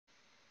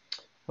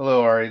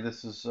Hello, Ari.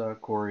 This is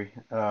Corey.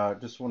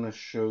 Just want to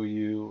show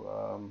you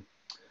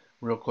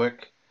real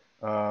quick.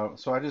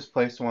 So I just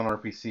placed one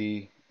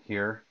RPC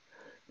here,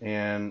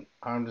 and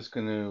I'm just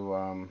going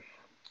to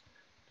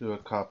do a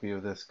copy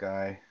of this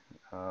guy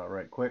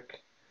right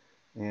quick.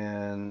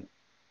 And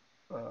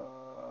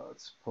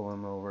let's pull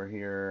him over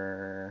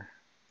here.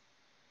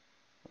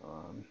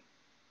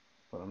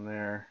 Put him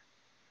there,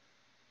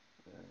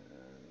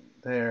 and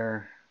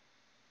there.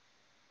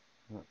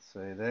 Let's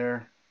say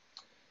there,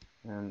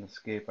 and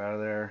escape out of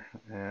there.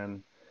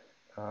 And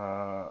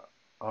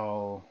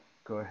I'll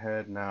go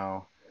ahead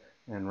now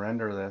and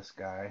render this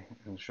guy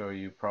and show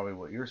you probably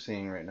what you're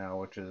seeing right now,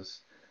 which is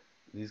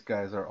these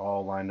guys are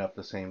all lined up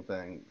the same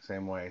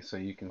way. So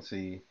you can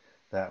see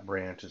that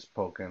branch is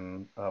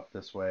poking up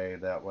this way,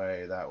 that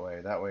way, that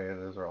way, that way.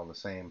 Those are all the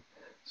same.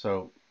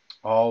 So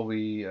all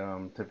we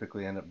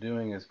typically end up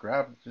doing is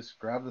just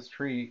grab this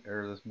tree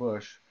or this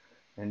bush,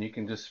 and you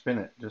can just spin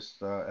it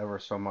just ever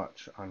so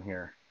much on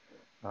here,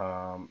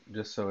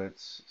 just so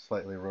it's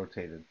slightly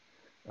rotated.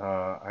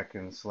 I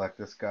can select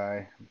this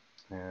guy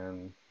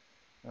and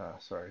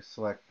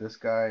select this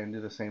guy and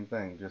do the same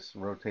thing. Just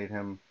rotate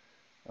him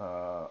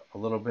a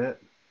little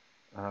bit,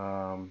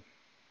 um,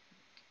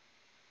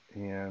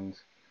 and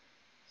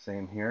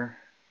same here.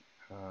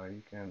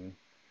 You can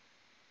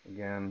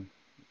again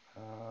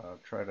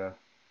try to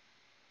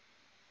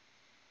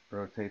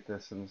rotate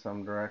this in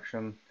some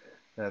direction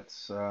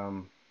that's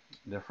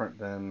different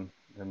than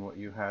what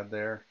you had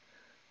there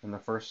in the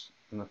first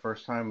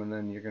time, and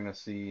then you're going to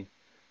see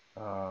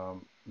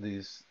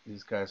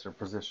these guys are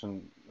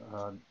positioned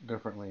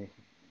differently.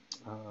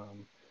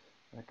 Um,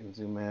 I can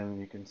zoom in and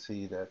you can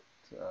see that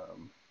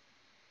um,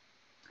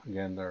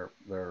 again they're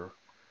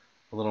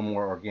a little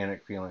more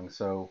organic feeling.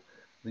 So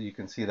you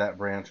can see that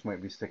branch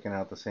might be sticking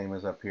out the same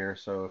as up here.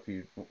 So if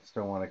you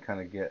still want to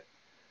kind of get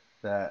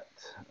that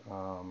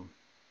um,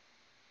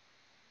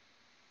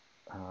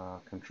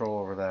 control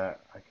over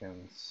that, I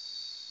can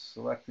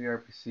select the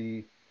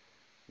RPC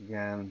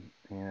again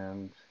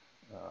and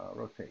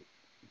rotate.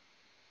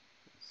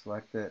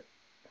 Select it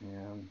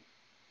and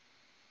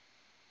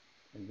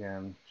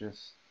again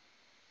just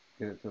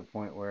get it to a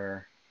point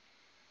where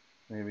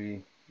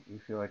maybe you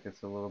feel like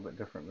it's a little bit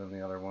different than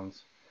the other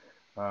ones.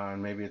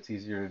 And maybe it's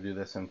easier to do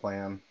this in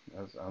plan,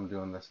 as I'm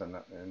doing this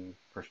in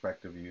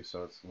perspective view,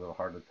 so it's a little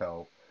hard to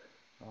tell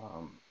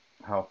um,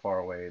 how far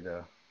away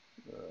the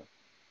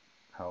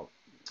how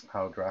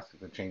how drastic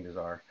the changes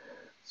are.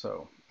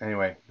 So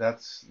anyway,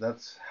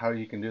 that's how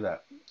you can do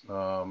that.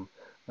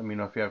 Let me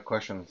know if you have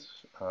questions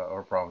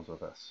or problems with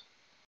this.